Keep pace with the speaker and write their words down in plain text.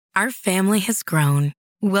Our family has grown.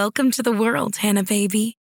 Welcome to the world, Hannah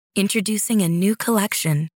baby. Introducing a new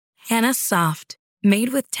collection, Hannah Soft,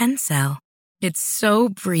 made with Tencel. It's so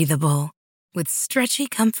breathable, with stretchy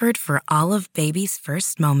comfort for all of baby's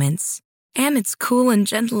first moments. And it's cool and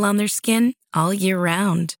gentle on their skin all year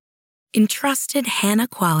round. Entrusted Hannah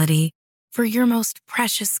quality for your most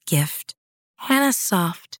precious gift. Hannah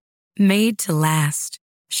Soft, made to last.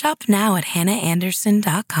 Shop now at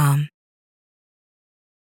hannahanderson.com.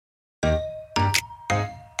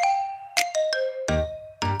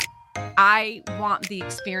 I want the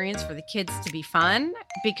experience for the kids to be fun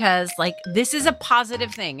because, like, this is a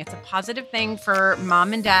positive thing. It's a positive thing for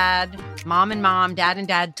mom and dad, dad and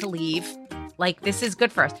dad to leave. Like, this is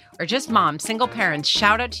good for us. Or just mom, single parents,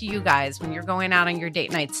 shout out to you guys when you're going out on your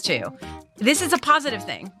date nights too. This is a positive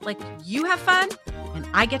thing. Like, you have fun and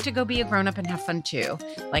I get to go be a grown-up and have fun too.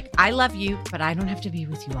 Like, I love you, but I don't have to be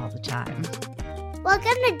with you all the time.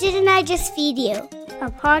 Welcome to Didn't I Just Feed You?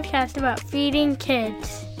 A podcast about feeding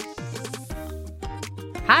kids.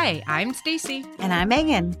 Hi, I'm Stacy. And I'm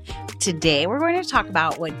Megan. Today we're going to talk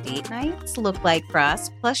about what date nights look like for us,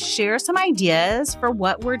 plus share some ideas for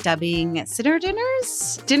what we're dubbing sitter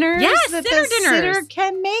dinners. Dinners yes, that sitter the dinners. sitter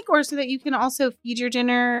can make, or so that you can also feed your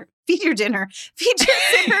sitter and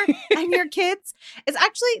your kids. It's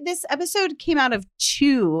actually, this episode came out of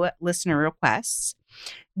 2 listener requests.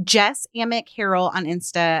 Jess Amick Harrell on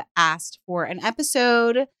Insta asked for an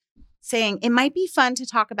episode saying it might be fun to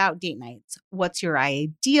talk about date nights. What's your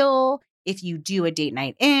ideal? If you do a date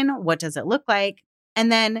night in, what does it look like?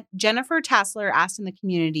 And then Jennifer Tassler asked in the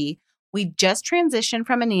community, we just transitioned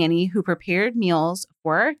from a nanny who prepared meals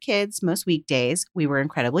for our kids most weekdays. We were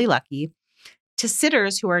incredibly lucky. To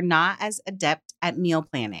sitters who are not as adept at meal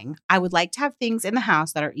planning. I would like to have things in the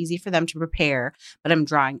house that are easy for them to prepare, but I'm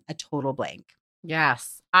drawing a total blank.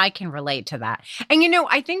 Yes, I can relate to that. And,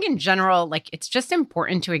 I think in general, like, it's just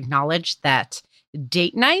important to acknowledge that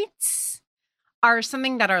date nights are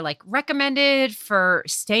something that are, like, recommended for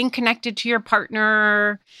staying connected to your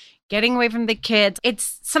partner, getting away from the kids.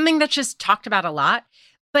 It's something that's just talked about a lot,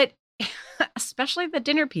 but especially the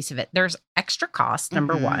dinner piece of it. There's extra cost,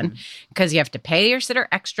 number one, because you have to pay your sitter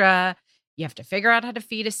extra. You have to figure out how to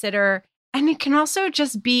feed a sitter. And it can also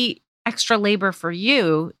just be extra labor for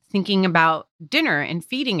you thinking about dinner and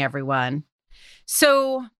feeding everyone.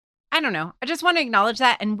 So I don't know. I just want to acknowledge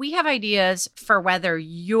that. And we have ideas for whether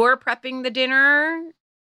you're prepping the dinner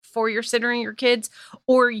for your sitter and your kids,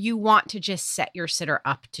 or you want to just set your sitter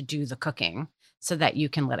up to do the cooking so that you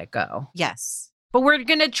can let it go. Yes. But we're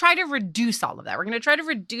going to try to reduce all of that. We're going to try to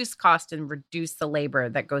reduce cost and reduce the labor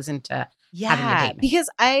that goes into having a date night. Because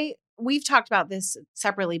we've talked about this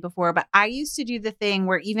separately before, but I used to do the thing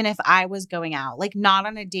where even if I was going out, like not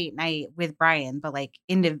on a date night with Brian, but like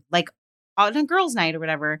on a girls' night or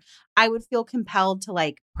whatever, I would feel compelled to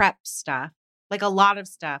like prep stuff, like a lot of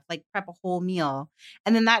stuff, like prep a whole meal.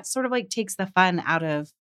 And then that sort of like takes the fun out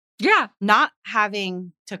of not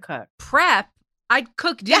having to cook. Prep. I'd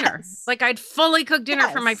cook dinner. Yes. Like I'd fully cook dinner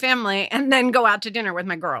for my family and then go out to dinner with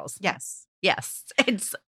my girls. Yes. Yes.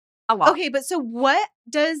 It's a lot. Okay, but so what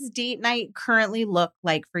does date night currently look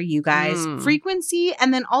like for you guys? Frequency,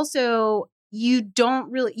 and then also you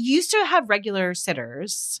used to have regular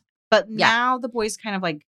sitters, but now the boys kind of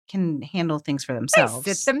like can handle things for themselves.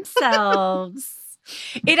 They sit themselves.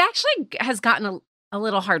 It actually has gotten a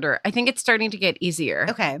little harder. I think it's starting to get easier.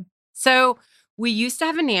 Okay. So we used to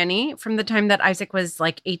have a nanny from the time that Isaac was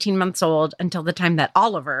like 18 months old until the time that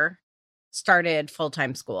Oliver started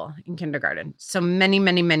full-time school in kindergarten. So many,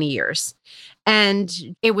 many, many years. And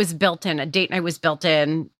it was built in, a date night was built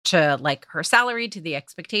in to like her salary, to the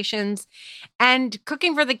expectations. And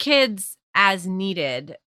cooking for the kids as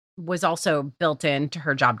needed was also built into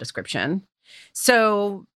her job description.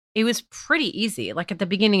 So it was pretty easy. Like at the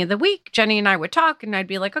beginning of the week, Jenny and I would talk and I'd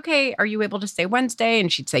be like, okay, are you able to stay Wednesday?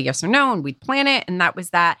 And she'd say yes or no. And we'd plan it. And that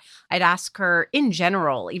was that. I'd ask her in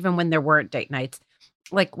general, even when there weren't date nights,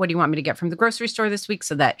 like, what do you want me to get from the grocery store this week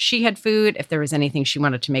so that she had food? If there was anything she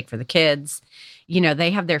wanted to make for the kids,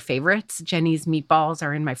 they have their favorites. Jenny's meatballs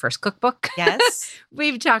are in my first cookbook. Yes.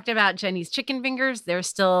 We've talked about Jenny's chicken fingers. They're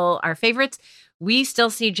still our favorites. We still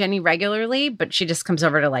see Jenny regularly, but she just comes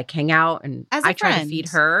over to like hang out and I try to feed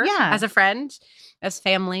her as a friend, as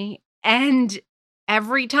family. And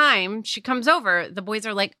every time she comes over, the boys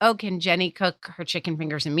are like, oh, can Jenny cook her chicken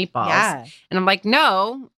fingers and meatballs? Yeah. And I'm like,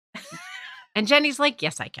 no. And Jenny's like,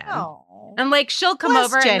 yes, I can. Oh. And like, she'll come Bless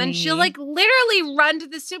over Jenny. and then she'll like literally run to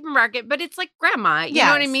the supermarket, but it's like grandma, you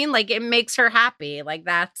know what I mean? Like it makes her happy. Like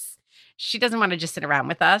She doesn't want to just sit around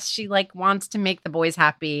with us. She like wants to make the boys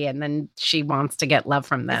happy, and then she wants to get love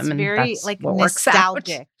from them. It's and very that's like what works out.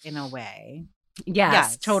 nostalgic in a way.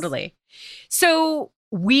 Yes, totally. So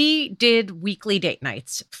we did weekly date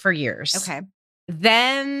nights for years. Okay.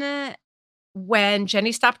 Then when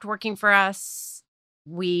Jenny stopped working for us,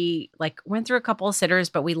 we like went through a couple of sitters,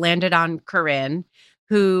 but we landed on Corinne,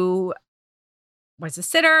 who was a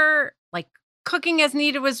sitter. Like cooking as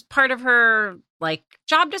needed was part of her like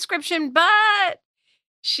job description, but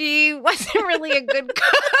she wasn't really a good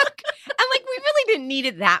cook. And like we really didn't need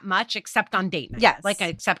it that much except on date night. Yes. Like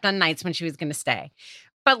except on nights when she was going to stay.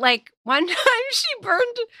 But like one time she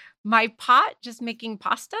burned my pot just making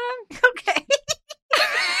pasta. Okay.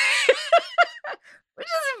 Which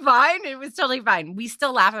is fine. It was totally fine. We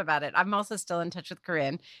still laugh about it. I'm also still in touch with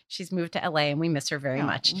Corinne. She's moved to LA and we miss her very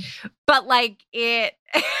much. But like it,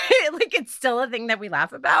 like it's still a thing that we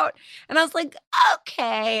laugh about. And I was like,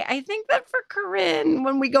 okay, I think that for Corinne,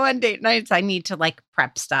 when we go on date nights, I need to like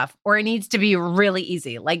prep stuff or it needs to be really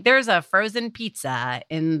easy. Like there's a frozen pizza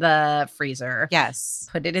in the freezer. Yes.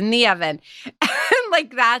 Put it in the oven. And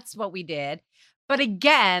like that's what we did. But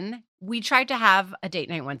again, we tried to have a date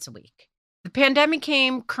night once a week. The pandemic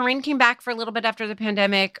came. Corinne came back for a little bit after the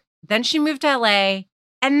pandemic. Then she moved to LA.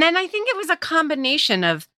 And then I think it was a combination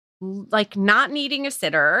of like not needing a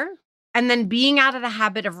sitter and then being out of the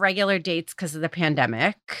habit of regular dates because of the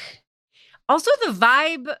pandemic. Also, the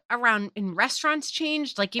vibe around in restaurants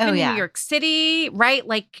changed, like even in New York City, right?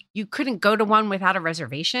 Like you couldn't go to one without a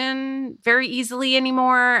reservation very easily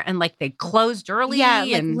anymore. And like they closed early. Yeah,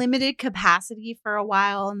 like and limited capacity for a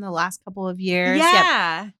while in the last couple of years.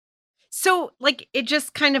 Yeah. Yep. So like it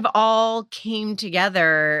just kind of all came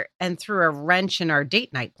together and threw a wrench in our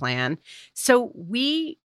date night plan. So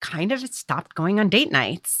we kind of stopped going on date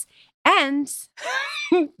nights. And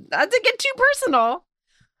not to get too personal,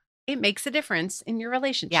 it makes a difference in your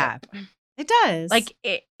relationship. Yeah, it does. Like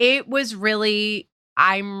it was really,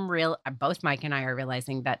 both Mike and I are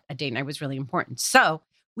realizing that a date night was really important. So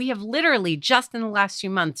we have literally just in the last few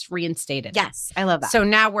months reinstated. Yes, I love that. So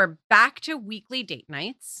now we're back to weekly date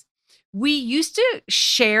nights. We used to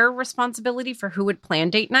share responsibility for who would plan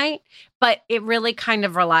date night, but it really kind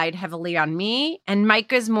of relied heavily on me. And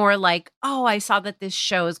Mike is more like, oh, I saw that this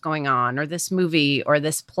show is going on or this movie or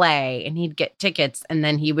this play, and he'd get tickets and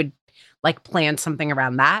then he would like plan something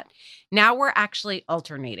around that. Now we're actually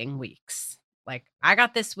alternating weeks. Like I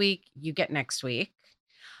got this week, you get next week.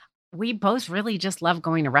 We both really just love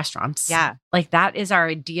going to restaurants. Yeah. Like that is our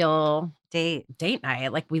ideal date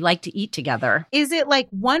night. Like we like to eat together. Is it like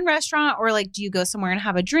one restaurant or like do you go somewhere and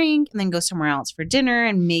have a drink and then go somewhere else for dinner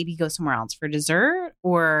and maybe go somewhere else for dessert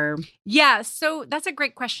or? Yeah. So that's a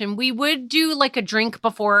great question. We would do like a drink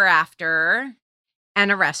before or after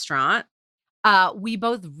and a restaurant. We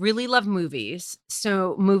both really love movies.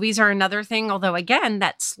 So movies are another thing, although again,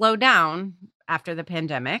 that slowed down after the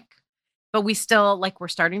pandemic. But we still like we're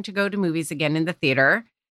starting to go to movies again in the theater.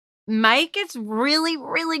 Mike is really,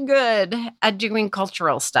 really good at doing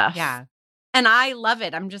cultural stuff. Yeah. And I love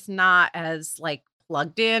it. I'm just not as like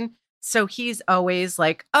plugged in. So he's always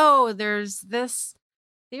like, oh, there's this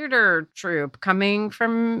theater troupe coming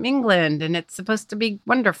from England and it's supposed to be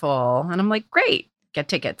wonderful. And I'm like, great, get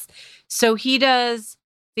tickets. So he does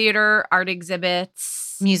theater, art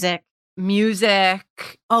exhibits, music.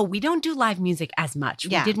 Oh, we don't do live music as much.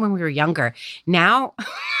 Yeah. We did when we were younger. Now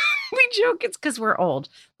we joke it's because we're old.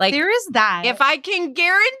 Like there is that. If I can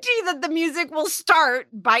guarantee that the music will start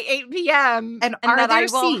by 8 p.m. and that I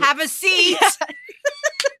will seats? have a seat.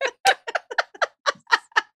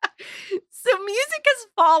 So music has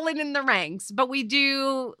fallen in the ranks, but we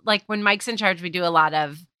do, like when Mike's in charge, we do a lot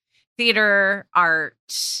of theater,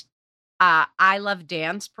 art. I love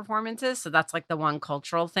dance performances. So that's like the one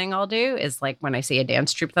cultural thing I'll do is like when I see a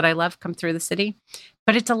dance troupe that I love come through the city.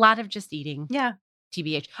 But it's a lot of just eating. Yeah.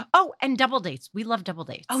 TBH. Oh, and double dates. We love double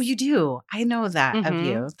dates. Oh, you do? I know that of Mhm.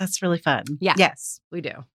 you. That's really fun. Yeah. Yes. We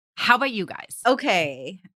do. How about you guys?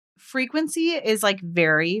 Okay. Frequency is like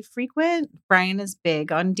very frequent. Brian is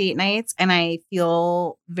big on date nights, and I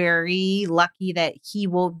feel very lucky that he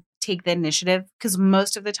will take the initiative because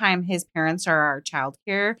most of the time his parents are our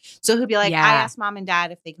childcare. So he'll be like, Yeah. I asked mom and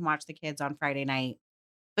dad if they can watch the kids on Friday night.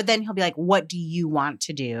 But then he'll be like, what do you want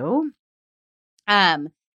to do?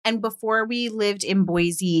 And before we lived in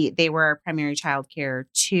Boise, they were our primary childcare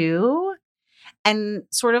too. And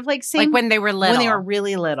sort of like same Like when they were little. when they were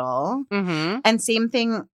really little. Mm-hmm. And same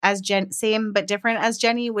thing as same but different as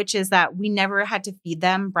Jenny, which is that we never had to feed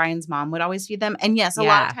them. Brian's mom would always feed them. And yes, a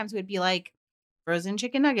lot Yeah. of times it would be like frozen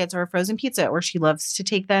chicken nuggets or frozen pizza, or she loves to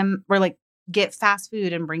take them or like get fast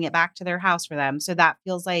food and bring it back to their house for them. So that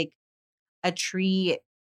feels like a treat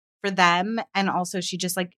for them. And also she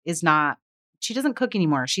just like she doesn't cook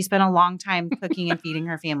anymore. She spent a long time cooking and feeding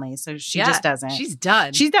her family. So she just doesn't. She's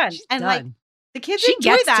done. She's done. She's and done. like the kids She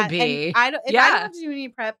enjoy gets that. to be. And I don't have to do any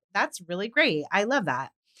prep, that's really great. I love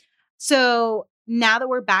that. So now that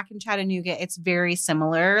we're back in Chattanooga, it's very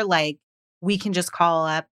similar. Like we can just call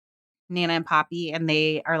up Nana and Poppy and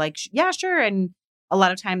they are like, yeah, sure. And a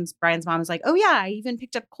lot of times Brian's mom is like, oh yeah, I even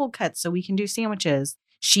picked up cold cuts so we can do sandwiches.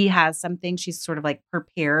 She has something she's sort of like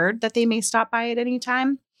prepared that they may stop by at any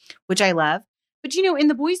time, which I love. But in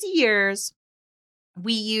the Boise years,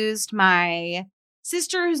 we used my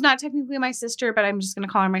sister, who's not technically my sister, but I'm just going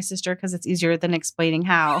to call her my sister because it's easier than explaining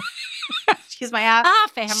how. She's my half.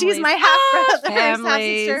 Families. She's my half brother, half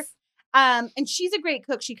families. sister. And she's a great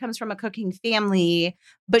cook. She comes from a cooking family,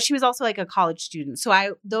 but she was also like a college student.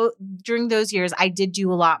 So during those years, I did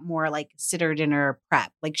do a lot more like sitter dinner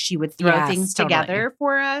prep. Like she would throw things together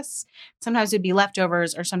for us. Sometimes it'd be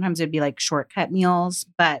leftovers or sometimes it'd be like shortcut meals.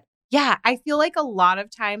 But yeah, I feel like a lot of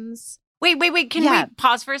times. Wait. Can we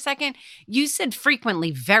pause for a second? You said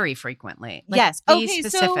frequently, very frequently. Like, yes. Be okay,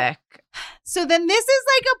 specific. So then this is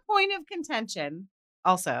like a point of contention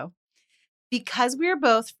also. Because we're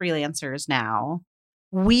both freelancers now,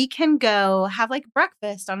 we can go have like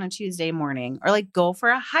breakfast on a Tuesday morning or like go for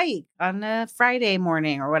a hike on a Friday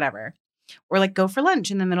morning or whatever, or like go for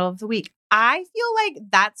lunch in the middle of the week. I feel like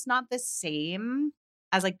that's not the same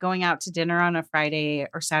as like going out to dinner on a Friday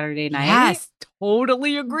or Saturday night. Yes,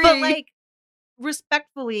 totally agree. But like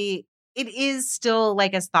respectfully, it is still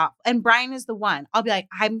like as thought. And Brian is the one. I'll be like,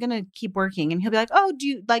 I'm going to keep working. And he'll be like, oh,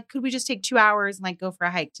 could we just take 2 hours and like go for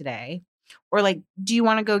a hike today? Or like, do you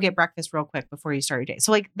want to go get breakfast real quick before you start your day?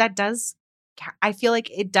 So like that does, I feel like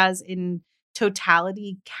it does in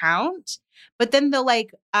totality count. But then the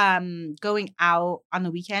like going out on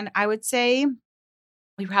the weekend, I would say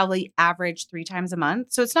we probably average 3 times a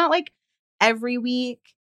month. So it's not like every week.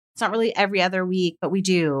 It's not really every other week, but we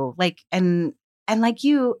do like, and like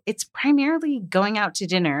you, it's primarily going out to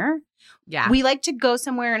dinner. Yeah. We like to go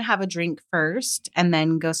somewhere and have a drink first and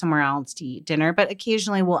then go somewhere else to eat dinner. But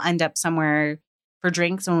occasionally we'll end up somewhere for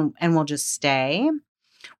drinks and we'll just stay.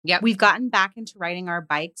 Yep. We've gotten back into riding our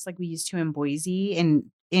bikes like we used to in Boise. And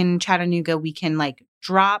in Chattanooga, we can like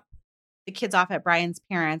drop the kids off at Brian's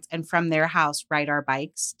parents and from their house ride our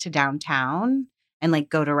bikes to downtown and like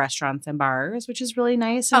go to restaurants and bars, which is really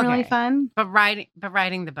nice and really fun. But riding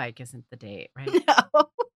the bike isn't the date, right? No.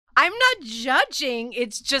 I'm not judging.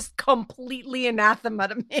 It's just completely anathema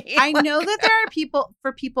to me. I know that there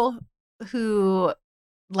are people who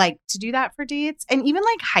like to do that for dates and even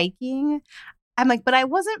like hiking. I'm like, but I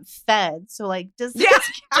wasn't fed. So like, does this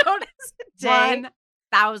count as a date?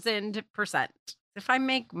 1,000%. If I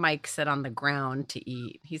make Mike sit on the ground to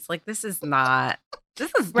eat, he's like, this is not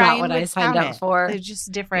what I signed up for. They're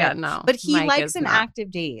just different. Yeah, no. But he Mike likes an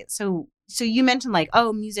active date. So you mentioned like,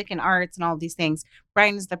 oh, music and arts and all of these things.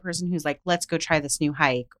 Brian is the person who's like, let's go try this new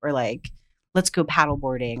hike or like, let's go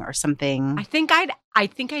paddleboarding or something. I think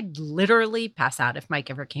I'd literally pass out if Mike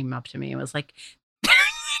ever came up to me and was like,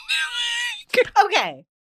 okay.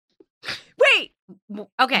 Wait.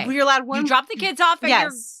 Okay. We're allowed one. You drop the kids off.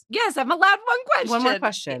 Yes. Yes, I'm allowed one question. One more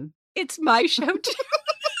question. It's my show too.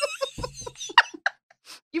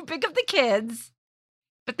 You pick up the kids,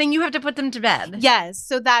 but then you have to put them to bed. Yes.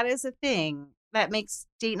 So that is a thing that makes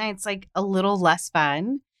date nights like a little less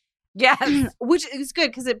fun. Yes. Which is good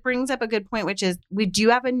because it brings up a good point, which is we do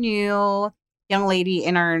have a new young lady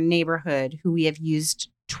in our neighborhood who we have used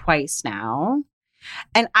twice now.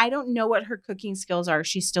 And I don't know what her cooking skills are.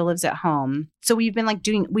 She still lives at home. So we've been like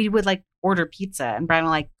we would like order pizza and Brian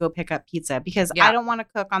will like go pick up pizza because I don't want to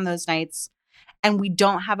cook on those nights. And we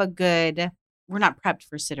don't have we're not prepped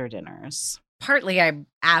for sitter dinners. Partly I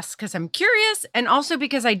ask because I'm curious and also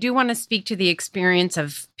because I do want to speak to the experience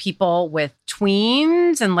of people with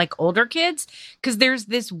tweens and like older kids because there's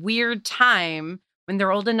this weird time when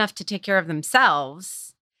they're old enough to take care of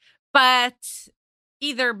themselves, but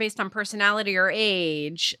either based on personality or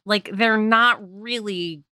age, like they're not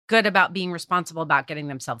really good about being responsible about getting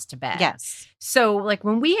themselves to bed. Yes. So like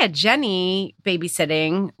when we had Jenny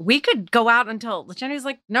babysitting, we could go out until Jenny was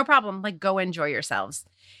like, no problem, like go enjoy yourselves.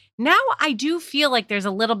 Now I do feel like there's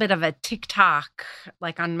a little bit of a tick-tock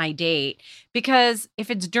like on my date because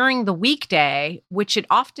if it's during the weekday, which it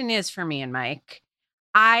often is for me and Mike,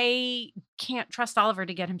 I can't trust Oliver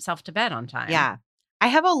to get himself to bed on time. Yeah. I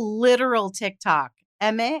have a literal TikTok.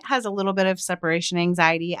 Emmett has a little bit of separation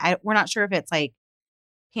anxiety. We're not sure if it's like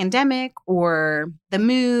pandemic or the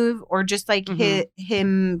move or just like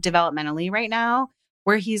him developmentally right now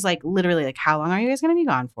where he's like literally like, how long are you guys going to be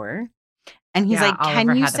gone for? And he's like, Oliver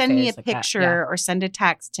can you had a send me a phase like that, picture yeah. or send a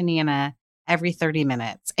text to Nana every 30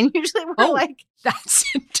 minutes? And usually we're Oh. like, That's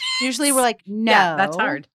usually we're like, no. Yeah, that's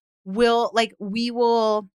hard. We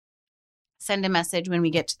will send a message when we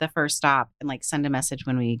get to the first stop and like send a message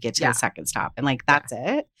when we get to Yeah. the second stop. And like, that's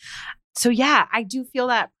it. So yeah, I do feel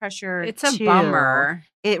that pressure. It's a too. bummer.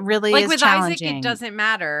 It really Like is with challenging. Isaac, it doesn't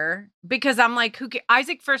matter because I'm like,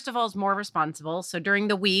 Isaac, first of all, is more responsible. So during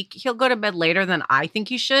the week, he'll go to bed later than I think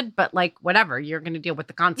he should. But like, whatever, you're going to deal with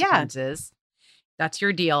the consequences. That's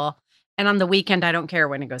your deal. And on the weekend, I don't care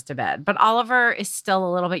when he goes to bed. But Oliver is still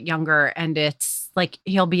a little bit younger, and it's like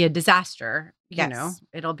he'll be a disaster. You know,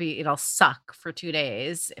 it'll suck for 2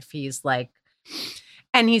 days if he's like,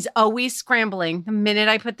 and he's always scrambling. The minute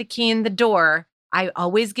I put the key in the door, I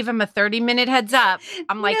always give him a 30-minute heads up.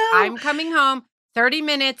 I'm like, No. I'm coming home, 30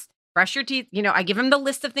 minutes, brush your teeth. You know, I give him the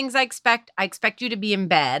list of things I expect. I expect you to be in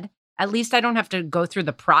bed. At least I don't have to go through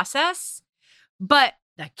the process. But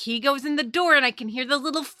the key goes in the door and I can hear the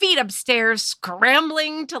little feet upstairs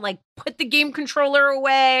scrambling to like put the game controller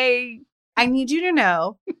away. I need you to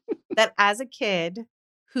know that as a kid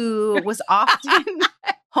who was often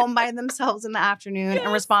home by themselves in the afternoon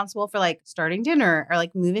and responsible for like starting dinner or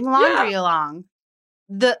like moving laundry along,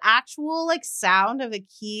 the actual like sound of a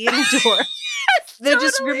key in the door, the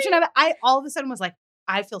description of it, I all of a sudden was like,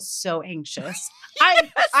 I feel so anxious. I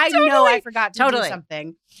know I forgot to do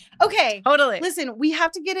something. Okay. Totally. Listen, we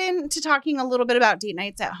have to get into talking a little bit about date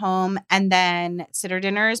nights at home and then sitter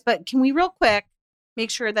dinners, but can we real quick make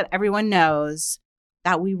sure that everyone knows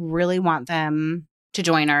that we really want them to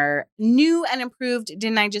join our new and improved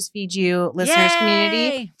Didn't I Just Feed You listeners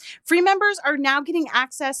community. Free members are now getting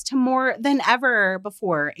access to more than ever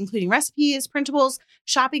before, including recipes, printables,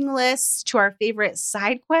 shopping lists to our favorite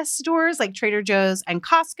side quest stores like Trader Joe's and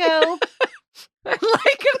Costco. I like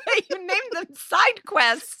that you named them side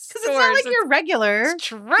quests. Because it's not like your regular. It's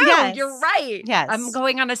true. Yes. You're right. Yes. I'm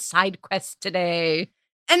going on a side quest today.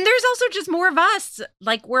 And there's also just more of us.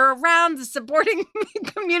 Like we're around supporting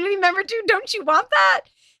community member too. Don't you want that?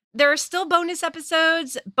 There are still bonus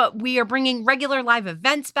episodes, but we are bringing regular live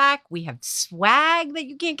events back. We have swag that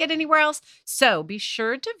you can't get anywhere else. So be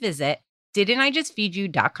sure to visit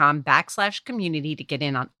didn'tijustfeedyou.com/community to get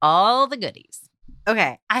in on all the goodies.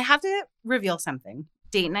 Okay. I have to reveal something.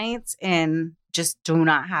 Date nights just do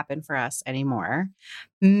not happen for us anymore.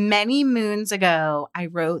 Many moons ago, I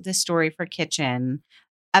wrote this story for Kitchen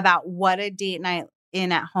about what a date night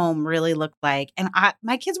in at home really looked like. And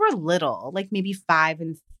my kids were little, like maybe 5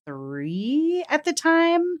 and 3 at the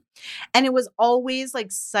time. And it was always like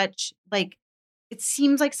it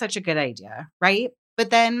seems like such a good idea, right? But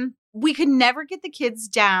then we could never get the kids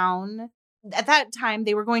down. At that time,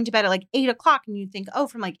 they were going to bed at like 8 o'clock. And you'd think, oh,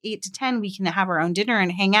 from like 8 to 10, we can have our own dinner and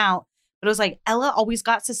hang out. But it was like Ella always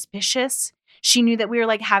got suspicious. She knew that we were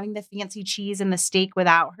like having the fancy cheese and the steak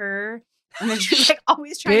without her. And then she was like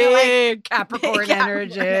always trying to like Capricorn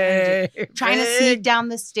energy. Trying to sneak down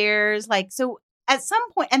the stairs. Like, so at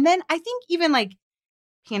some point, and then I think even like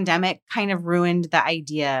pandemic kind of ruined the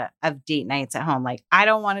idea of date nights at home. Like, I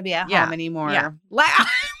don't want to be at home anymore. Yeah. Like,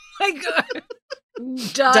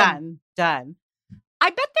 Done. I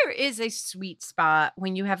bet there is a sweet spot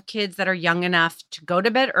when you have kids that are young enough to go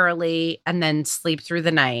to bed early and then sleep through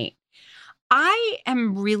the night. I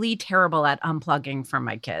am really terrible at unplugging from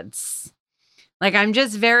my kids. Like, I'm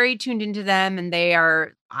just very tuned into them, and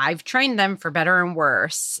I've trained them for better and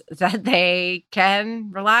worse that they can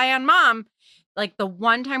rely on mom. Like the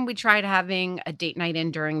one time we tried having a date night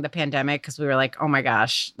in during the pandemic, because we were like, oh my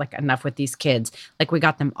gosh, like enough with these kids. Like we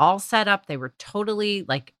got them all set up. They were totally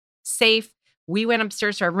like safe. We went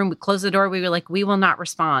upstairs to our room. We closed the door. We were like, we will not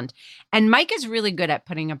respond. And Mike is really good at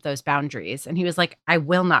putting up those boundaries. And he was like, I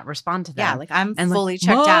will not respond to them. Yeah, like I'm and fully like,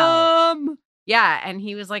 checked out. Mom! Yeah. And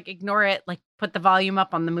he was like, ignore it. Like put the volume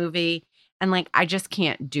up on the movie. And like, I just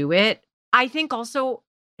can't do it. I think also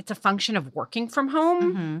it's a function of working from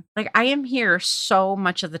home. Mm-hmm. Like I am here so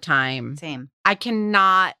much of the time. Same. I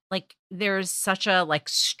cannot like, there's such a like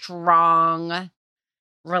strong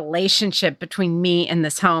relationship between me and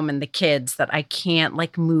this home and the kids that I can't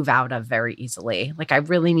like move out of very easily. Like I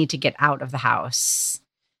really need to get out of the house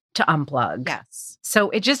to unplug. Yes. So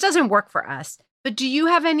it just doesn't work for us. But do you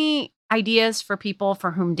have any ideas for people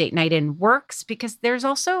for whom date night in works? Because there's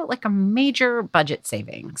also like a major budget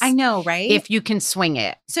savings. I know, right? If you can swing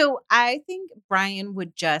it. So I think Brian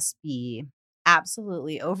would just be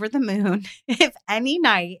absolutely over the moon if any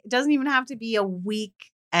night, it doesn't even have to be a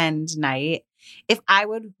weekend night, if I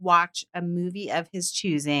would watch a movie of his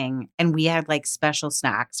choosing and we had like special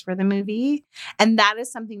snacks for the movie. And that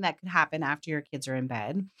is something that could happen after your kids are in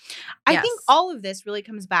bed. I think Yes. all of this really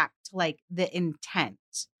comes back to like the intent.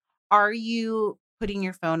 Are you putting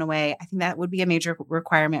your phone away? I think that would be a major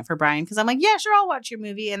requirement for Brian because I'm like, yeah, sure, I'll watch your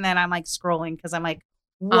movie. And then I'm like scrolling because I'm like,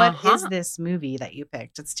 what is this movie that you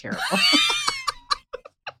picked? It's terrible.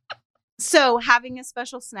 So having a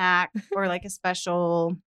special snack or like a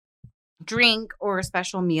special drink or a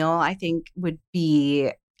special meal, I think would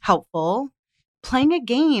be helpful. Playing a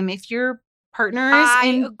game if your partner is I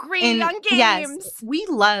agree on games. Yes, we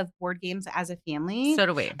love board games as a family. So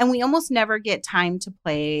do we. And we almost never get time to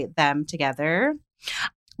play them together.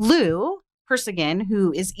 Lou Persigan,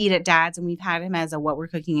 who is Eat at Dad's, and we've had him as a What We're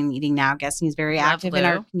Cooking and Eating Now guest, and he's very Love active in Lou.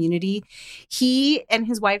 our community. He and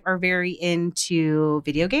his wife are very into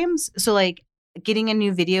video games. So like getting a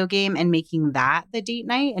new video game and making that the date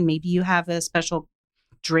night, and maybe you have a special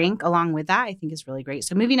drink along with that, I think is really great.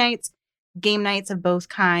 So movie nights, game nights of both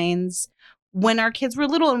kinds. When our kids were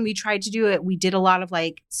little and we tried to do it, we did a lot of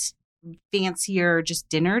like fancier just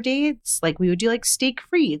dinner dates. Like we would do like steak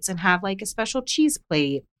frites and have like a special cheese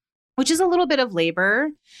plate, which is a little bit of labor.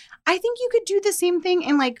 I think you could do the same thing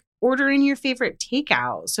and like order in your favorite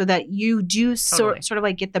takeout so that you do Totally. sort of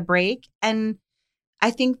like get the break. And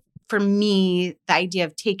I think for me, the idea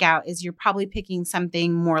of takeout is you're probably picking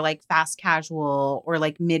something more like fast casual or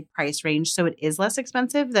like mid-price range. So it is less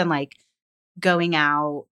expensive than like going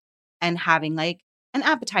out and having like an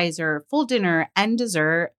appetizer, full dinner, and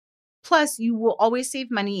dessert. Plus, you will always save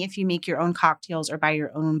money if you make your own cocktails or buy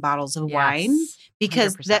your own bottles of wine,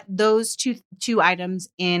 because 100%. those two items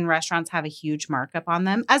in restaurants have a huge markup on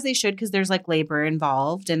them, as they should, because there's like labor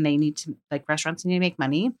involved and they need to, like, restaurants need to make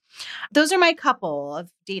money. Those are my couple of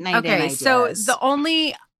date night Okay, ideas. so the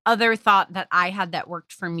only other thought that I had that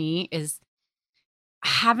worked for me is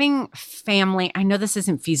having family. I know this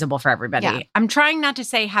isn't feasible for everybody. Yeah. I'm trying not to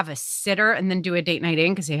say have a sitter and then do a date night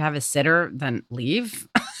in, because if you have a sitter, then leave.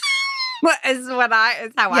 is how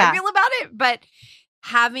I feel about it. But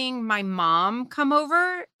having my mom come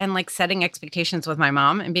over and like setting expectations with my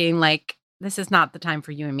mom and being like, this is not the time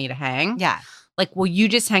for you and me to hang. Yeah. Like, will you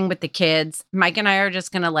just hang with the kids? Mike and I are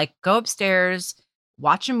just going to like go upstairs,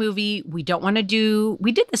 watch a movie. We did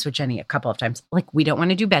this with Jenny a couple of times. Like, we don't want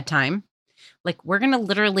to do bedtime. Like, we're going to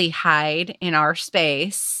literally hide in our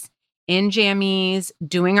space in jammies,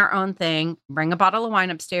 doing our own thing, bring a bottle of wine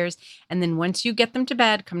upstairs. And then once you get them to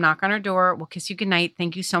bed, come knock on our door. We'll kiss you goodnight.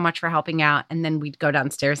 Thank you so much for helping out. And then we'd go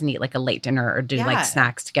downstairs and eat like a late dinner or do like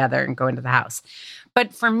snacks together and go into the house.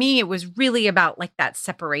 But for me, it was really about like that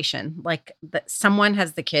separation, like that someone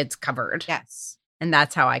has the kids covered. Yes. And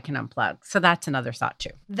that's how I can unplug. So that's another thought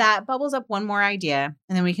too. That bubbles up one more idea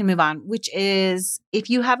and then we can move on, which is if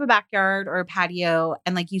you have a backyard or a patio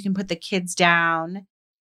and like you can put the kids down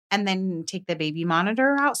and then take the baby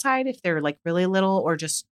monitor outside if they're like really little, or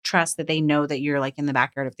just trust that they know that you're like in the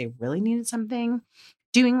backyard if they really needed something.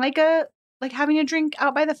 Doing like having a drink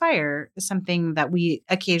out by the fire is something that we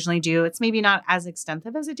occasionally do. It's maybe not as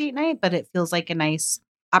extensive as a date night, but it feels like a nice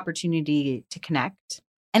opportunity to connect.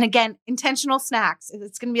 And again, intentional snacks.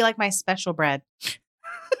 It's going to be like my special bread.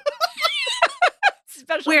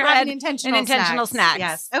 We're having intentional snacks.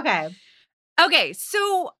 Yes. Okay. Okay,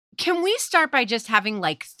 so can we start by just having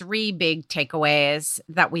like 3 big takeaways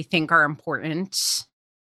that we think are important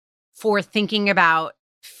for thinking about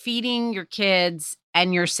feeding your kids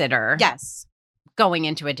and your sitter Yes. going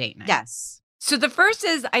into a date night? Yes. So the first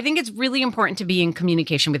is, I think it's really important to be in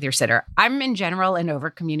communication with your sitter. I'm in general an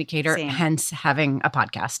over communicator, Same. hence having a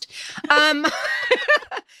podcast.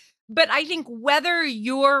 But I think whether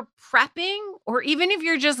you're prepping or even if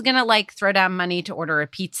you're just going to like throw down money to order a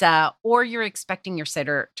pizza or you're expecting your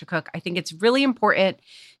sitter to cook, I think it's really important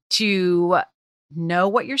to know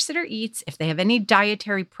what your sitter eats, if they have any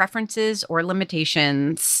dietary preferences or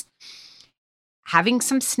limitations, having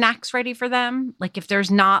some snacks ready for them. Like if they're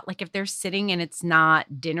sitting and it's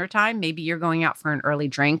not dinner time, maybe you're going out for an early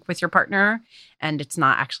drink with your partner and it's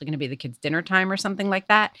not actually going to be the kids' dinner time or something like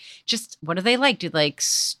that. Just what do they like? Do they like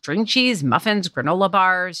string cheese, muffins, granola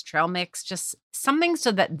bars, trail mix, just something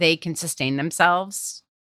so that they can sustain themselves.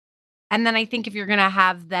 And then I think if you're going to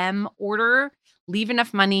have them order, leave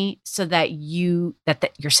enough money so that your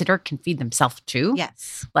sitter can feed themselves too.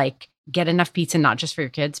 Yes. Like get enough pizza, not just for your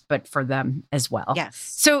kids, but for them as well. Yes.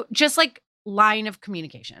 So just like line of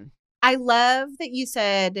communication. I love that you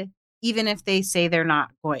said, even if they say they're not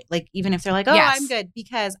going, like, even if they're like, oh, Yes. I'm good,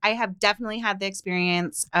 because I have definitely had the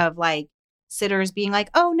experience of like sitters being like,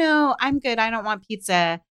 oh, no, I'm good. I don't want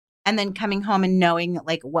pizza. and then coming home and knowing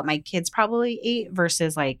like what my kids probably ate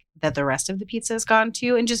versus like that the rest of the pizza is gone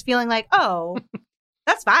too, and just feeling like, oh,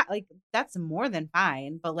 that's fine. Like that's more than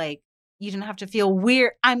fine, but like you didn't have to feel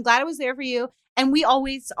weird. I'm glad I was there for you. And we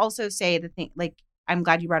always also say the thing, like, I'm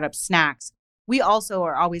glad you brought up snacks. We also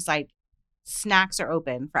are always like, snacks are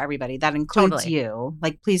open for everybody. That includes you.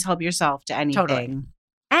 Like, please help yourself to anything. Totally.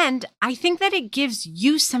 And I think that it gives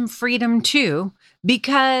you some freedom too,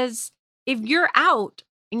 because if you're out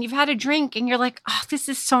and you've had a drink and you're like, oh, this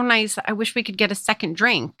is so nice. I wish we could get a second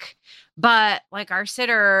drink. But like our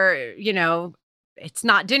sitter, you know, it's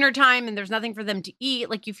not dinner time and there's nothing for them to eat.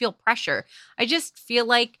 Like you feel pressure. I just feel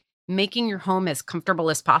like making your home as comfortable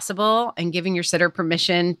as possible and giving your sitter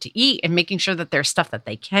permission to eat and making sure that there's stuff that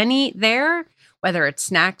they can eat there, whether it's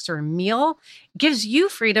snacks or a meal, gives you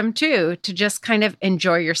freedom too to just kind of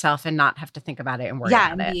enjoy yourself and not have to think about it and worry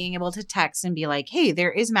about it. And being able to text and be like, hey,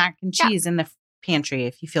 there is mac and cheese in the pantry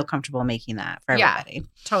if you feel comfortable making that for everybody. Yeah,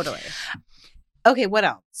 totally. Okay, what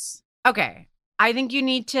else? Okay. I think you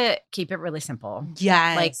need to keep it really simple.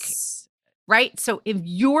 Yes. Like, right? So if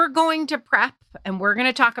you're going to prep, and we're going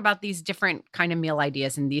to talk about these different kind of meal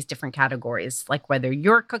ideas in these different categories, like whether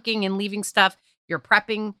you're cooking and leaving stuff, you're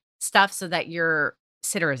prepping stuff so that your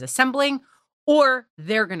sitter is assembling, or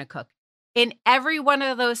they're going to cook. In every one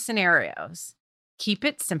of those scenarios, keep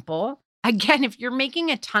it simple. Again, if you're making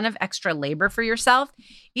a ton of extra labor for yourself,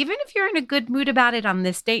 even if you're in a good mood about it on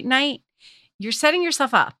this date night, you're setting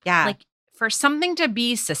yourself up. Yeah. Like for something to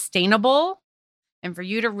be sustainable and for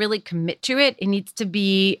you to really commit to it, it needs to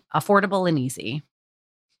be affordable and easy.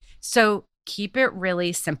 So keep it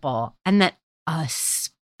really simple. And that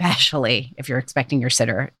especially if you're expecting your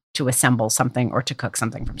sitter to assemble something or to cook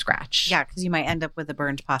something from scratch. Yeah, because you might end up with a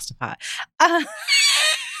burned pasta pot.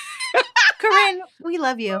 Corinne, we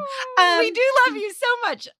love you. We do love you so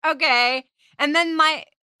much. Okay. And then my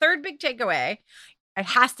third big takeaway, it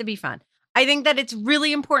has to be fun. I think that it's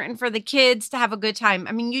really important for the kids to have a good time.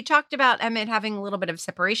 I mean, you talked about Emmett having a little bit of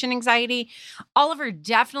separation anxiety. Oliver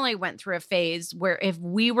definitely went through a phase where if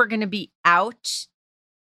we were going to be out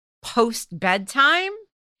post bedtime,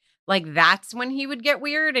 like that's when he would get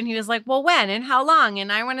weird. And he was like, well, when and how long? And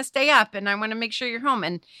I want to stay up and I want to make sure you're home.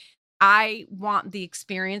 And I want the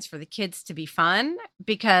experience for the kids to be fun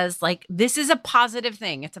because like this is a positive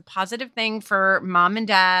thing. It's a positive thing for mom and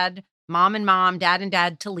dad, mom and mom, dad and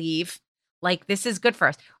dad to leave. Like, this is good for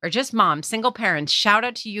us. Or just moms, single parents, shout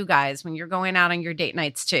out to you guys when you're going out on your date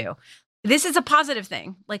nights too. This is a positive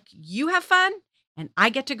thing. Like, you have fun and I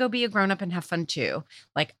get to go be a grown-up and have fun too.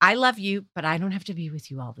 Like, I love you, but I don't have to be with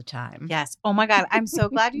you all the time. Yes. Oh my God. I'm so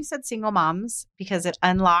glad you said single moms because it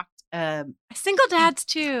unlocked single dads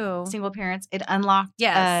too. Single parents. It unlocked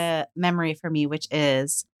Yes. a memory for me, which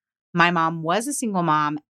is my mom was a single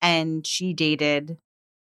mom and she dated.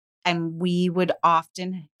 And we would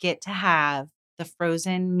often get to have the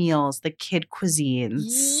frozen meals, the kid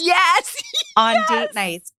cuisines. Yes. On date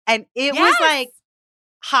nights. And it was like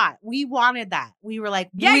hot. We wanted that. We were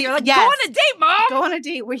like, yeah, you're like, go on a date, mom. Go on a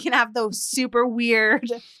date. We can have those super weird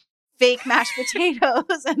fake mashed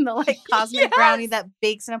potatoes and the like cosmic brownie that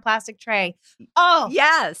bakes in a plastic tray. Oh,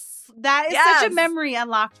 yes. That is such a memory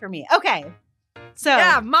unlocked for me. Okay. So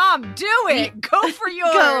yeah, mom, do it. Go for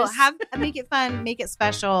yours. Go make it fun, make it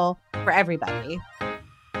special for everybody.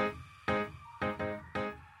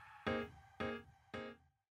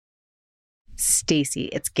 Stacy,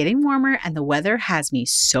 it's getting warmer and the weather has me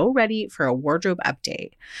so ready for a wardrobe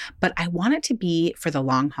update, but I want it to be for the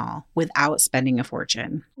long haul without spending a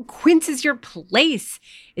fortune. Quince is your place.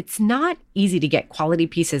 It's not easy to get quality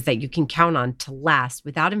pieces that you can count on to last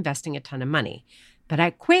without investing a ton of money. But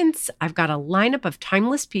at Quince, I've got a lineup of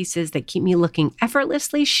timeless pieces that keep me looking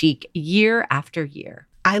effortlessly chic year after year.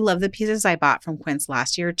 I love the pieces I bought from Quince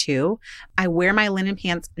last year, too. I wear my linen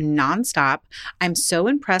pants nonstop. I'm so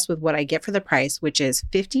impressed with what I get for the price, which is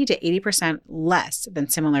 50 to 80% less than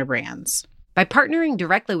similar brands. By partnering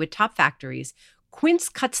directly with top factories, Quince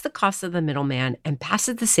cuts the cost of the middleman and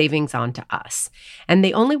passes the savings on to us. And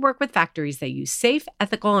they only work with factories that use safe,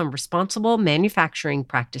 ethical, and responsible manufacturing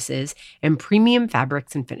practices and premium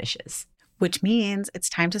fabrics and finishes. Which means it's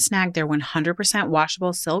time to snag their 100%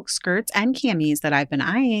 washable silk skirts and camis that I've been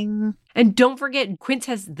eyeing. And don't forget, Quince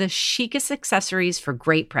has the chicest accessories for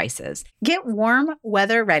great prices. Get warm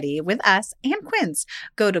weather ready with us and Quince.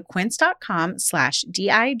 Go to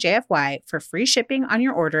quince.com/DIJFY for free shipping on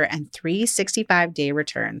your order and 365-day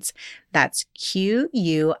returns. That's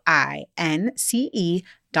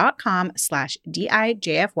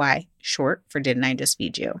QUINCE.com/DIJFY, short for Didn't I Just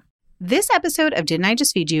Feed You? This episode of Didn't I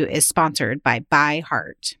Just Feed You is sponsored by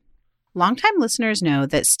ByHeart. Longtime listeners know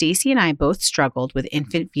that Stacy and I both struggled with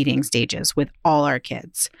infant feeding stages with all our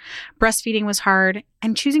kids. Breastfeeding was hard,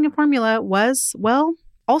 and choosing a formula was, well,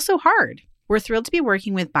 also hard. We're thrilled to be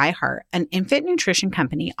working with ByHeart, an infant nutrition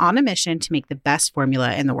company on a mission to make the best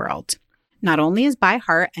formula in the world. Not only is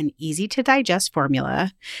ByHeart an easy-to-digest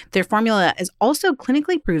formula, their formula is also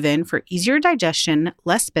clinically proven for easier digestion,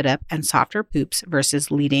 less spit up, and softer poops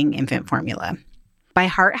versus leading infant formula.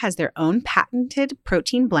 ByHeart has their own patented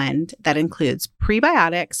protein blend that includes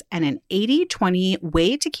prebiotics and an 80-20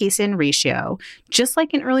 whey to casein ratio, just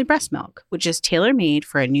like in early breast milk, which is tailor-made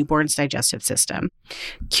for a newborn's digestive system.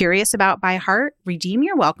 Curious about ByHeart? Redeem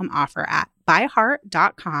your welcome offer at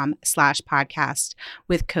byheart.com/podcast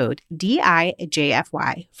with code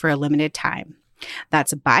DIJFY for a limited time.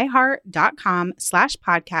 That's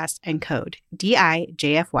byheart.com/podcast and code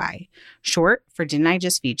DIJFY, short for Didn't I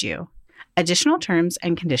Just Feed You? Additional terms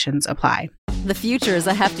and conditions apply. The future is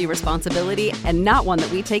a hefty responsibility and not one that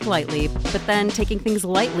we take lightly. But then taking things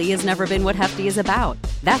lightly has never been what Hefty is about.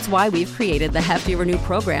 That's why we've created the Hefty Renew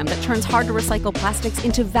program that turns hard-to-recycle plastics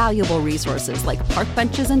into valuable resources like park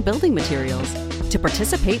benches and building materials. To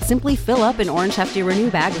participate, simply fill up an orange Hefty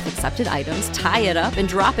Renew bag with accepted items, tie it up, and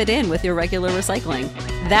drop it in with your regular recycling.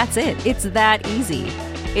 That's it. It's that easy.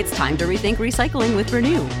 It's time to rethink recycling with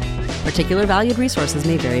Renew. Particular valued resources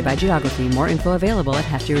may vary by geography. More info available at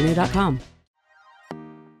heftyrenew.com.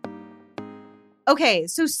 Okay,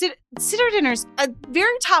 so sitter dinners, a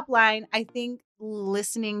very top line, I think,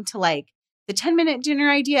 listening to like the 10-minute dinner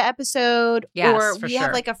idea episode, or we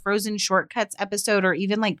have like a frozen shortcuts episode, or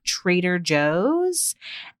even like Trader Joe's,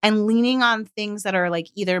 and leaning on things that are like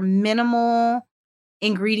either minimal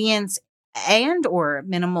ingredients and or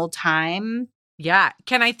minimal time. Yeah.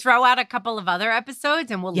 Can I throw out a couple of other episodes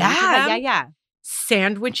and we'll link to them? Yeah.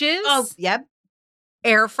 Sandwiches. Oh, yep.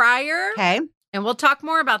 Air fryer. Okay. And we'll talk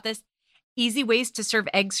more about this. Easy ways to serve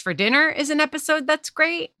eggs for dinner is an episode that's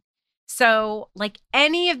great. So, like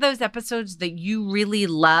any of those episodes that you really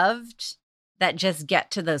loved that just get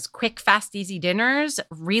to those quick, fast, easy dinners,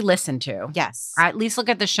 re-listen to. Yes. Or at least look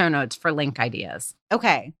at the show notes for link ideas.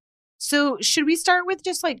 Okay. So should we start with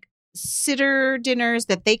just like sitter dinners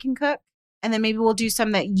that they can cook? And then maybe we'll do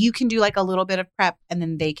some that you can do like a little bit of prep and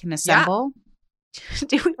then they can assemble. Yeah.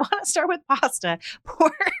 Do we want to start with pasta?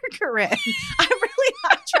 Poor Corinne. I'm really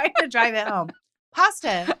not trying to drive it home. Pasta.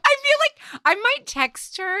 I feel like I might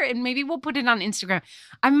text her and maybe we'll put it on Instagram.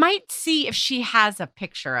 I might see if she has a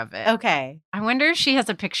picture of it. Okay. I wonder if she has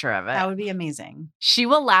a picture of it. That would be amazing. She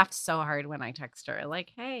will laugh so hard when I text her.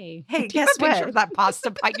 Like, hey, guess what? Picture of that pasta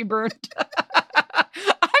pot you burned. I'm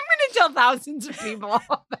going to tell thousands of people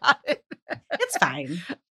about it. It's fine.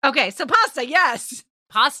 Okay, so pasta, yes.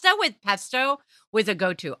 Pasta with pesto was a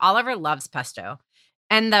go-to. Oliver loves pesto.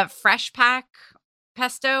 And the fresh pack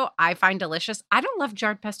pesto I find delicious. I don't love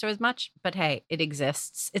jarred pesto as much, but hey, it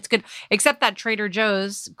exists. It's good. Except that Trader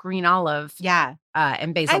Joe's green olive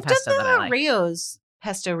and basil pesto that I like. I've done the Rayo's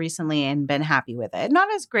pesto recently and been happy with it.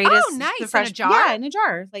 Not as great as nice. The fresh, in a jar? Yeah, in a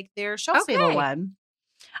jar. Like their shelf-stable one.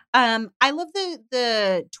 I love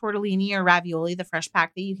the tortellini or ravioli, the fresh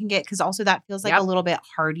pack that you can get, because also that feels like a little bit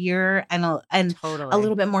heartier and a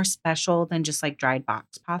little bit more special than just like dried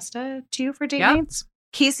box pasta too for date nights.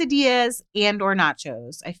 Quesadillas and or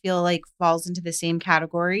nachos, I feel like falls into the same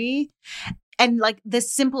category. And like the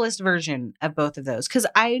simplest version of both of those, because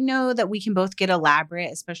I know that we can both get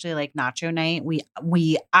elaborate, especially like nacho night.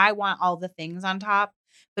 I want all the things on top,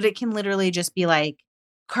 but it can literally just be like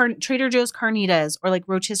Trader Joe's carnitas or like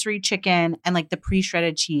rotisserie chicken and like the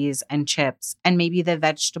pre-shredded cheese and chips. And maybe the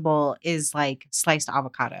vegetable is like sliced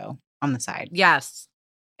avocado on the side. Yes,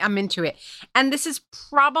 I'm into it. And this is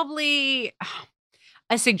probably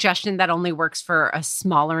a suggestion that only works for a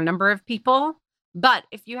smaller number of people. But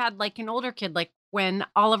if you had like an older kid, like when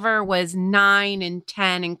Oliver was 9 and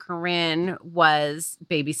 10 and Corinne was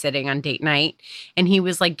babysitting on date night and he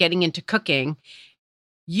was like getting into cooking,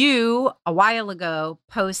 you, a while ago,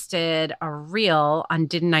 posted a reel on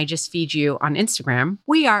Didn't I Just Feed You on Instagram.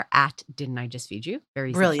 We are at Didn't I Just Feed You.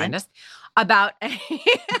 Very easy to find us. About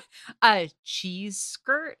a cheese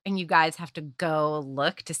skirt. And you guys have to go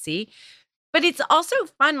look to see. But it's also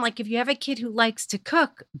fun. Like if you have a kid who likes to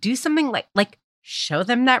cook, do something like show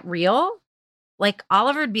them that reel. Like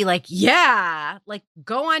Oliver would be like, yeah, like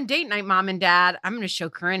go on date night, mom and dad. I'm going to show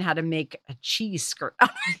Corinne how to make a cheese skirt on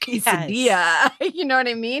a quesadilla. Yes. You know what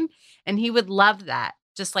I mean? And he would love that.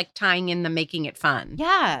 Just like tying in the making it fun.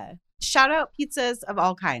 Yeah. Shout out pizzas of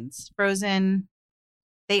all kinds. Frozen.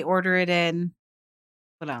 They order it in.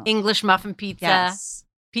 What else? English muffin pizza. Yes.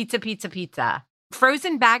 Pizza.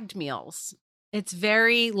 Frozen bagged meals. It's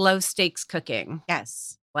very low stakes cooking.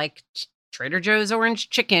 Yes. Like Trader Joe's orange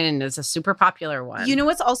chicken is a super popular one. You know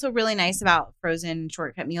what's also really nice about frozen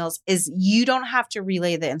shortcut meals is you don't have to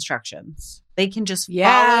relay the instructions. They can just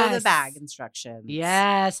follow the bag instructions.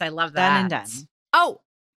 Yes, I love that. Done and done. Oh,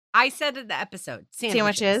 I said in the episode,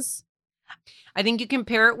 Sandwiches. I think you can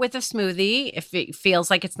pair it with a smoothie if it feels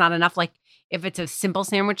like it's not enough. Like if it's a simple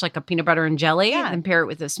sandwich, like a peanut butter and jelly, then pair it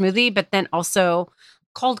with a smoothie. But then also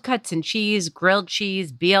cold cuts and cheese, grilled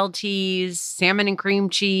cheese, BLTs, salmon and cream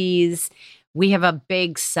cheese. We have a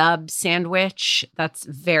big sub sandwich that's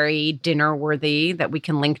very dinner worthy that we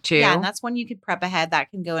can link to. Yeah, and that's one you could prep ahead.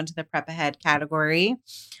 That can go into the prep ahead category.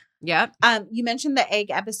 Yep. You mentioned the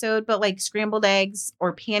egg episode, but like scrambled eggs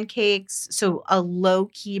or pancakes. So a low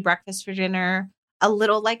key breakfast for dinner, a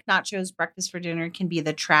little like nachos breakfast for dinner can be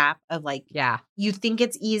the trap of like, you think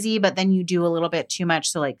it's easy, but then you do a little bit too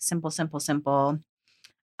much. So like simple.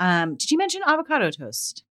 Did you mention avocado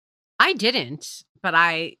toast? I didn't, but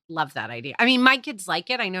I love that idea. I mean, my kids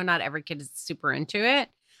like it. I know not every kid is super into it,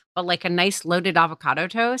 but like a nice loaded avocado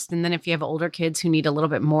toast. And then if you have older kids who need a little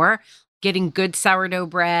bit more, getting good sourdough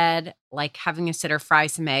bread, like having a sitter fry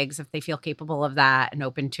some eggs if they feel capable of that and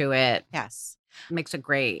open to it. Yes. Makes a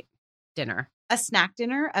great dinner. A snack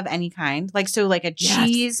dinner of any kind. Like, so like a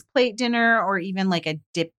cheese plate dinner or even like a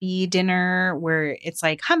dippy dinner where it's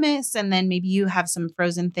like hummus and then maybe you have some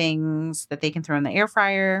frozen things that they can throw in the air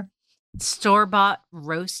fryer. Store-bought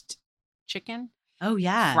roast chicken. Oh,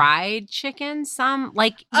 yeah. Fried chicken. Some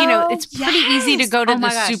like, it's pretty easy to go to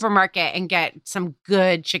the supermarket and get some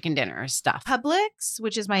good chicken dinner stuff. Publix,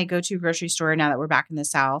 which is my go-to grocery store now that we're back in the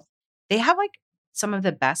South, they have like some of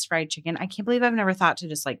the best fried chicken. I can't believe I've never thought to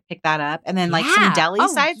just like pick that up. And then like some deli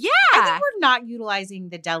sides. Yeah. I think we're not utilizing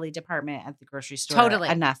the deli department at the grocery store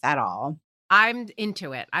enough at all. I'm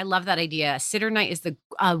into it. I love that idea. Sitter night is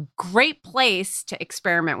a great place to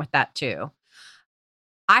experiment with that too.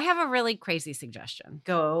 I have a really crazy suggestion.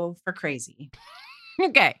 Go for crazy.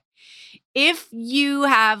 Okay. If you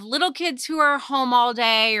have little kids who are home all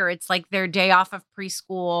day or it's like their day off of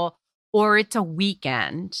preschool or it's a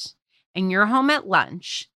weekend and you're home at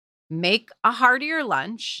lunch, make a heartier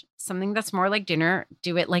lunch, something that's more like dinner,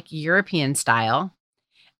 do it like European style,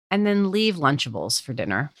 and then leave Lunchables for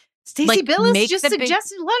dinner. Stacey Billis just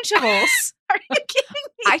suggested Lunchables. Are you kidding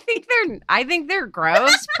me? I think they're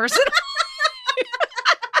gross, personally.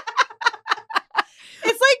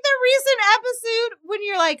 It's like the recent episode when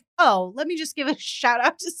you're like, oh, let me just give a shout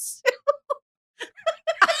out to Sue. And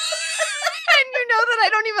you know that I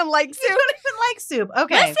don't even like soup. You don't even like soup.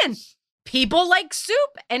 Okay. Listen, people like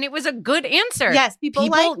soup, and it was a good answer. Yes, people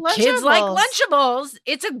like Lunchables. Kids like Lunchables.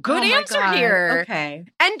 It's a good answer here. Okay.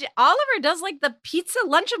 And Oliver does like the pizza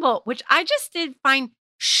Lunchable, which I just did find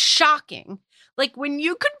shocking. Like when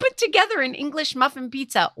you could put together an English muffin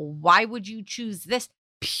pizza, why would you choose this?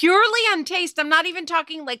 Purely on taste. I'm not even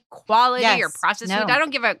talking like quality or processed food. I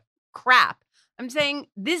don't give a crap. I'm saying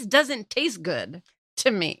this doesn't taste good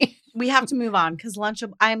to me. We have to move on because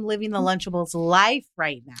I'm living the Lunchables life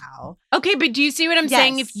right now. Okay, but do you see what I'm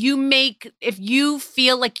saying? If you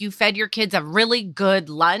feel like you fed your kids a really good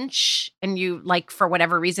lunch and you like for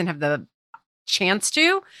whatever reason have the chance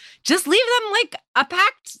to, just leave them like a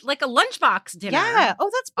packed, like a lunchbox dinner. Yeah.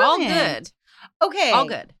 Oh, that's brilliant. All good. Okay. All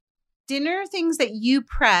good. Dinner things that you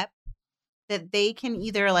prep that they can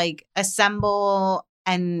either like assemble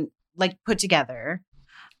and like put together.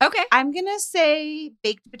 Okay. I'm going to say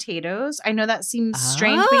baked potatoes. I know that seems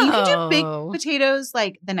strange, but you can do baked potatoes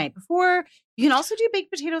like the night before. You can also do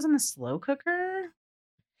baked potatoes in the slow cooker.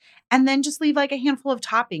 And then just leave like a handful of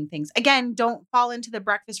topping things. Again, don't fall into the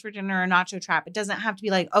breakfast for dinner or nacho trap. It doesn't have to be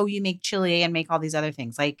like, oh, you make chili and make all these other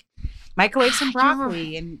things. Like microwave some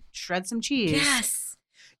broccoli and shred some cheese. Yes.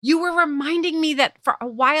 You were reminding me that for a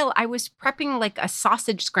while I was prepping like a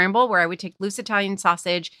sausage scramble where I would take loose Italian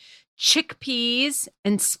sausage, chickpeas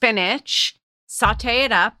and spinach, saute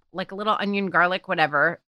it up like a little onion, garlic,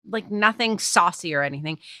 whatever, like nothing saucy or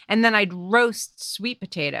anything. And then I'd roast sweet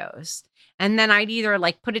potatoes. And then I'd either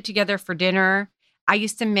like put it together for dinner. I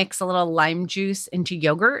used to mix a little lime juice into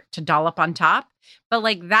yogurt to dollop on top. But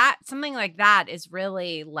like that, something like that is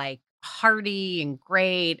really like hearty and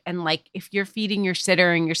great. And like if you're feeding your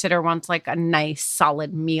sitter and your sitter wants like a nice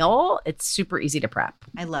solid meal, it's super easy to prep.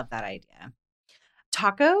 I love that idea.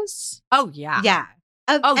 Tacos? Oh, yeah. Yeah.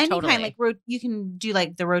 Of any totally. kind. Like you can do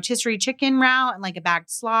like the rotisserie chicken route and like a bagged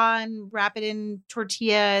slaw and wrap it in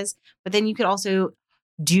tortillas. But then you could also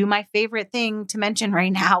do my favorite thing to mention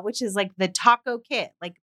right now, which is like the taco kit.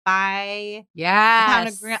 Like buy a pound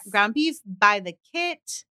of ground beef, buy the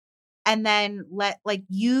kit, and then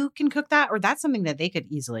you can cook that, or that's something that they could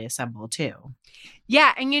easily assemble too.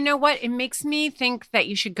 Yeah. And you know what? It makes me think that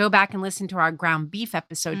you should go back and listen to our ground beef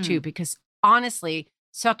episode too, because honestly,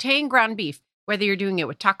 sauteing ground beef, whether you're doing it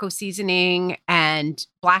with taco seasoning and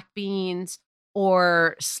black beans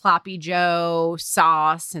or sloppy Joe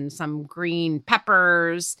sauce and some green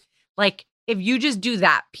peppers, like if you just do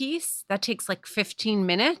that piece, that takes like 15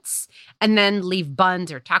 minutes, and then leave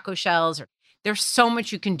buns or taco shells, or there's so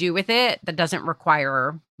much you can do with it that doesn't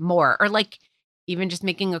require more. Or like even just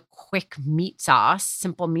making a quick meat sauce,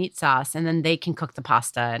 simple meat sauce, and then they can cook the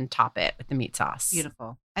pasta and top it with the meat sauce.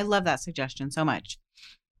 Beautiful. I love that suggestion so much.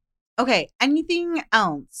 Okay, anything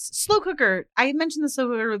else? Slow cooker. I mentioned the slow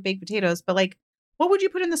cooker with baked potatoes, but like, what would you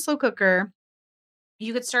put in the slow cooker?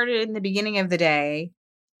 You could start it in the beginning of the day,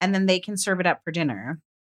 and then they can serve it up for dinner.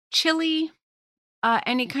 Chili,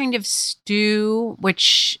 any kind of stew,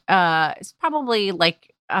 which is probably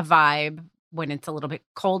like a vibe when it's a little bit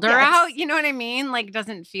colder out. You know what I mean? Like,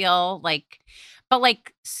 doesn't feel like, but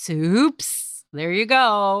like soups. There you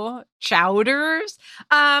go. Chowders.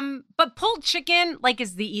 But pulled chicken, like,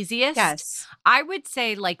 is the easiest. Yes. I would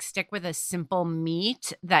say, like, stick with a simple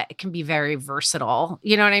meat that can be very versatile.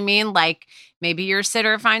 You know what I mean? Like, maybe your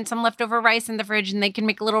sitter finds some leftover rice in the fridge and they can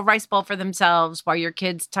make a little rice bowl for themselves while your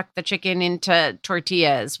kids tuck the chicken into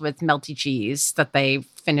tortillas with melty cheese that they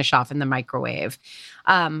finish off in the microwave.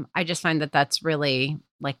 I just find that that's really,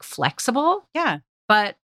 like, flexible. Yeah.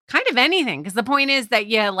 But kind of anything, because the point is that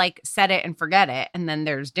you like set it and forget it, and then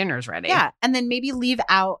there's dinner's ready. Yeah, and then maybe leave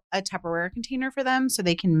out a Tupperware container for them so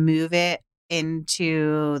they can move it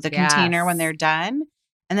into the container when they're done,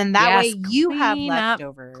 and then that way you have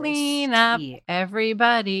leftovers. Clean up,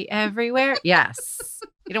 everybody, everywhere. Yes,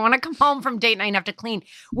 you don't want to come home from date night and have to clean.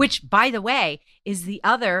 Which, by the way, is the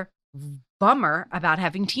other bummer about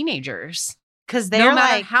having teenagers, because they're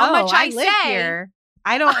like, how much I live say here,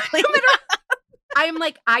 I don't clean it. I'm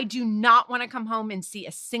like, I do not want to come home and see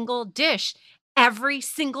a single dish every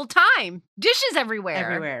single time. Dishes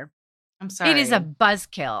everywhere. I'm sorry. It is a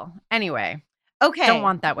buzzkill. Anyway. Okay. Don't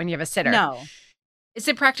want that when you have a sitter. No. Is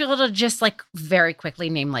it practical to just like very quickly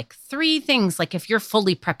name like 3 things? Like if you're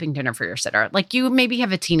fully prepping dinner for your sitter, like you maybe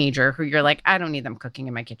have a teenager who you're like, I don't need them cooking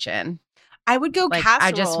in my kitchen. I would go like, casserole.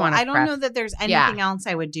 I just want I don't know that there's anything else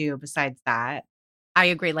I would do besides that. I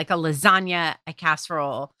agree. Like a lasagna, a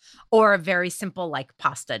casserole, or a very simple like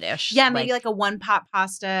pasta dish. Yeah, maybe like a 1-pot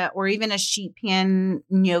pasta, or even a sheet pan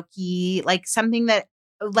gnocchi, like something that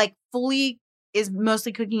like fully is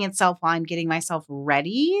mostly cooking itself while I'm getting myself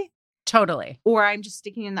ready. Totally. Or I'm just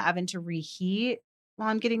sticking in the oven to reheat while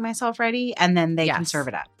I'm getting myself ready, and then they can serve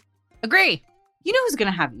it up. Agree. You know who's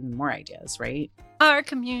going to have even more ideas, right? Our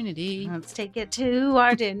community. Let's take it to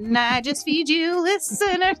our Didn't I Just Feed You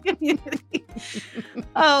listener community.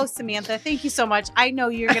 Oh, Samantha, thank you so much. I know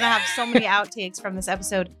you're going to have so many outtakes from this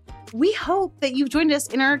episode. We hope that you've joined us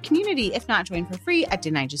in our community. If not, join for free at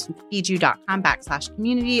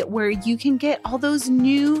didn'tijustfeedyou.com/community, where you can get all those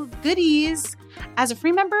new goodies as a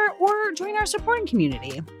free member or join our supporting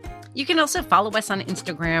community. You can also follow us on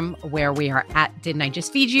Instagram, where we are at Didn't I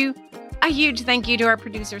Just Feed You. A huge thank you to our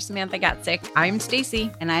producer, Samantha Gatzik. I'm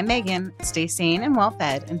Stacy. And I'm Megan. Stay sane and well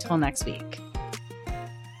fed until next week.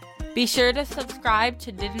 Be sure to subscribe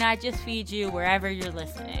to Didn't I Just Feed You wherever you're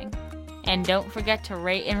listening. And don't forget to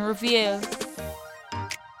rate and review.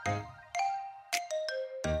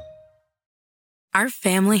 Our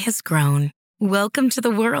family has grown. Welcome to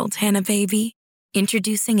the world, Hannah Baby.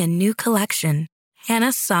 Introducing a new collection,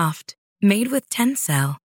 Hannah Soft, made with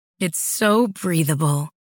Tencel. It's so breathable,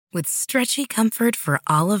 with stretchy comfort for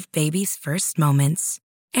all of baby's first moments.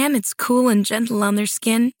 And it's cool and gentle on their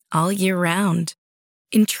skin all year round.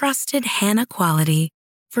 Entrusted Hannah quality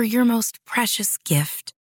for your most precious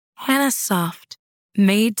gift. Hannah Soft,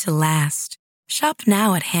 made to last. Shop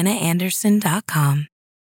now at hannahanderson.com.